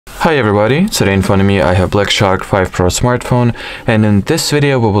Hi everybody, today in front of me I have Black Shark 5 Pro smartphone, and in this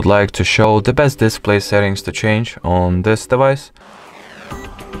video we would like to show the best display settings to change on this device.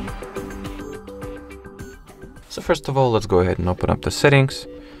 So first of all, let's go ahead and open up the settings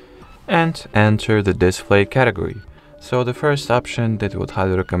and enter the display category. So the first option that we would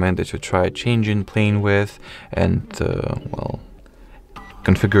highly recommend that you try changing plane width and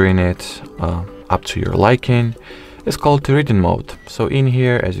configuring it up to your liking. It's called the reading mode. So in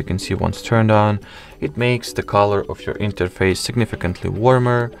here, as you can see, once turned on, it makes the color of your interface significantly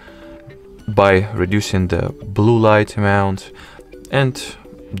warmer by reducing the blue light amount, and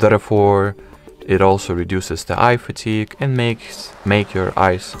therefore it also reduces the eye fatigue and make your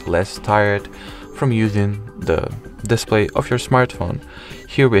eyes less tired from using the display of your smartphone.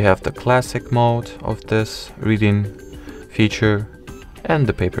 Here we have the classic mode of this reading feature and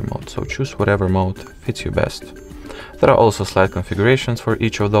the paper mode, so choose whatever mode fits you best. There are also slight configurations for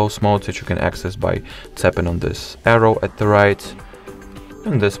each of those modes that you can access by tapping on this arrow at the right.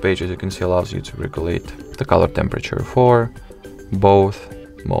 And this page, as you can see, allows you to regulate the color temperature for both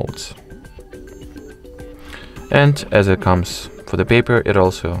modes. And as it comes for the paper, it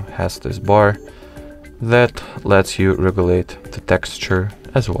also has this bar that lets you regulate the texture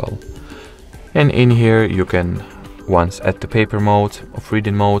as well. And in here you can, once at the paper mode of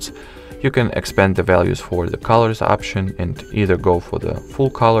reading modes, you can expand the values for the colors option and either go for the full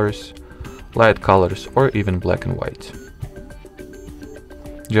colors, light colors, or even black and white.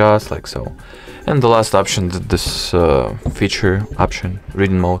 Just like so. And the last option that this feature option,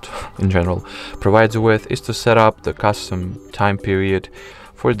 reading mode in general, provides you with is to set up the custom time period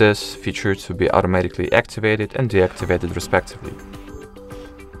for this feature to be automatically activated and deactivated respectively.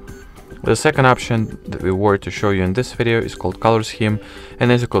 The second option that we were to show you in this video is called color scheme,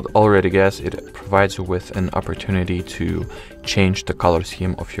 and as you could already guess, it provides you with an opportunity to change the color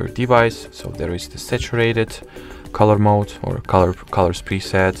scheme of your device. So there is the saturated color mode or colors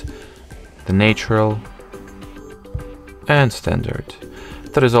preset, the natural, and standard.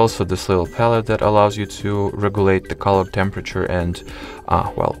 There is also this little palette that allows you to regulate the color temperature and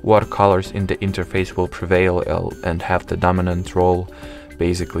what colors in the interface will prevail and have the dominant role,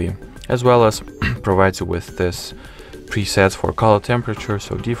 basically, as well as provides you with this presets for color temperature,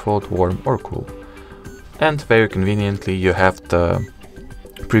 so default, warm, or cool. And very conveniently you have the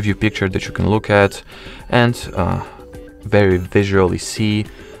preview picture that you can look at and very visually see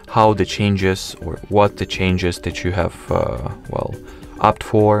how the changes or what the changes that you have opted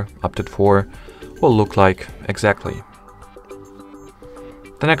for will look like exactly.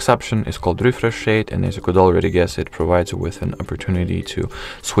 The next option is called refresh rate, and as you could already guess, it provides you with an opportunity to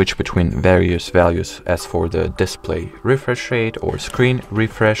switch between various values as for the display refresh rate or screen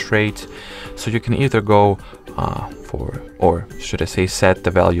refresh rate. So you can either go set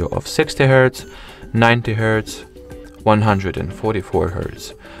the value of 60 Hz, 90 Hz, 144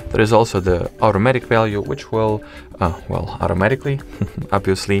 Hz. There is also the automatic value, which will automatically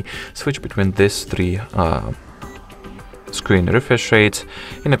obviously switch between these three screen refresh rates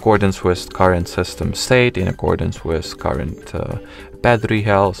in accordance with current system state, in accordance with current battery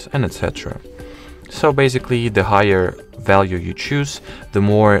health, and etc. So basically, the higher value you choose, the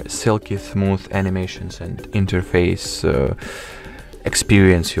more silky smooth animations and interface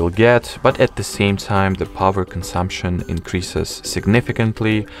experience you'll get, but at the same time the power consumption increases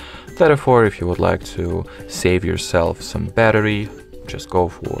significantly. Therefore, if you would like to save yourself some battery, just go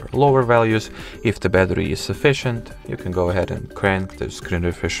for lower values. If the battery is sufficient, you can go ahead and crank the screen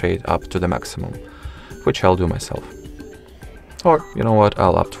refresh rate up to the maximum, which I'll do myself. Or, you know what,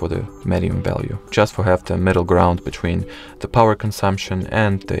 I'll opt for the medium value, just to have the middle ground between the power consumption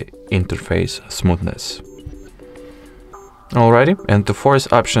and the interface smoothness. Alrighty, and the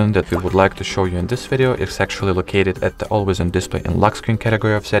fourth option that we would like to show you in this video is actually located at the always on display and lock screen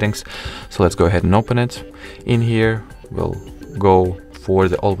category of settings. So let's go ahead and open it. In here, we'll go for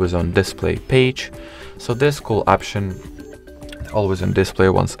the always on display page. So this cool option, always on display,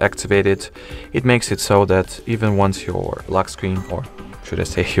 once activated, it makes it so that even once your lock screen, or should I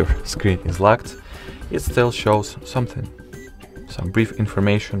say your screen, is locked, it still shows something, some brief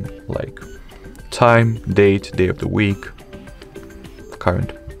information like time, date, day of the week,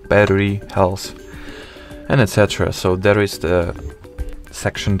 current battery health, and etc. So there is the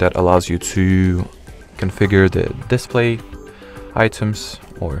section that allows you to configure the display items,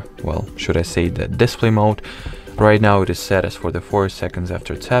 or should I say the display mode. Right now it is set as for the 4 seconds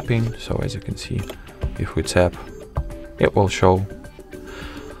after tapping, so as you can see, if we tap, it will show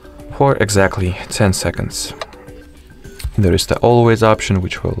for exactly 10 seconds. There is the always option,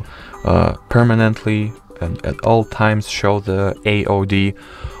 which will permanently and at all times show the AOD,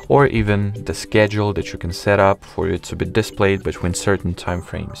 or even the schedule that you can set up for it to be displayed between certain time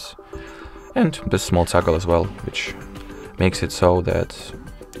frames. And this small toggle as well, which makes it so that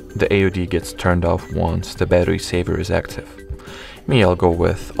the AOD gets turned off once the battery saver is active. Me, I'll go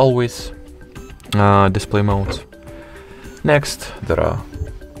with always display mode. Next, there are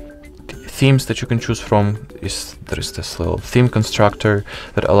themes that you can choose from. There is this little theme constructor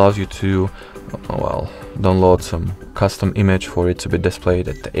that allows you to download some custom image for it to be displayed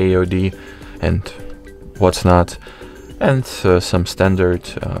at the AOD and what's not, and some standard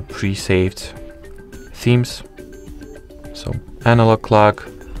pre-saved themes. So analog clock,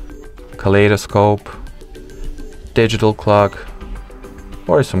 kaleidoscope, digital clock,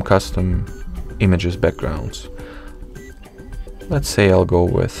 or some custom images backgrounds. Let's say I'll go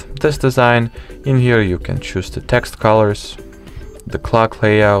with this design. In here you can choose the text colors, the clock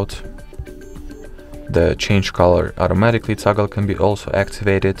layout, the change color automatically toggle can be also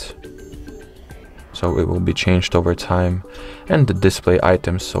activated, so it will be changed over time, and the display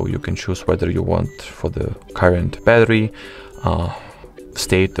items, so you can choose whether you want for the current battery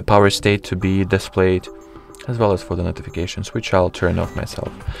state, the power state to be displayed, as well as for the notifications, which I'll turn off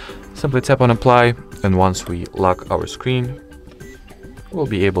myself. Simply tap on apply, and once we lock our screen, we'll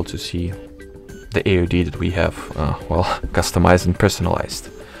be able to see the AOD that we have customized and personalized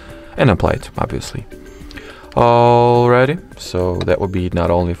and applied, obviously. Alrighty, so that would be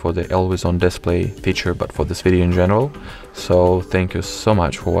not only for the always on display feature, but for this video in general. So thank you so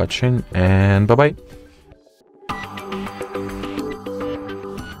much for watching, and bye bye.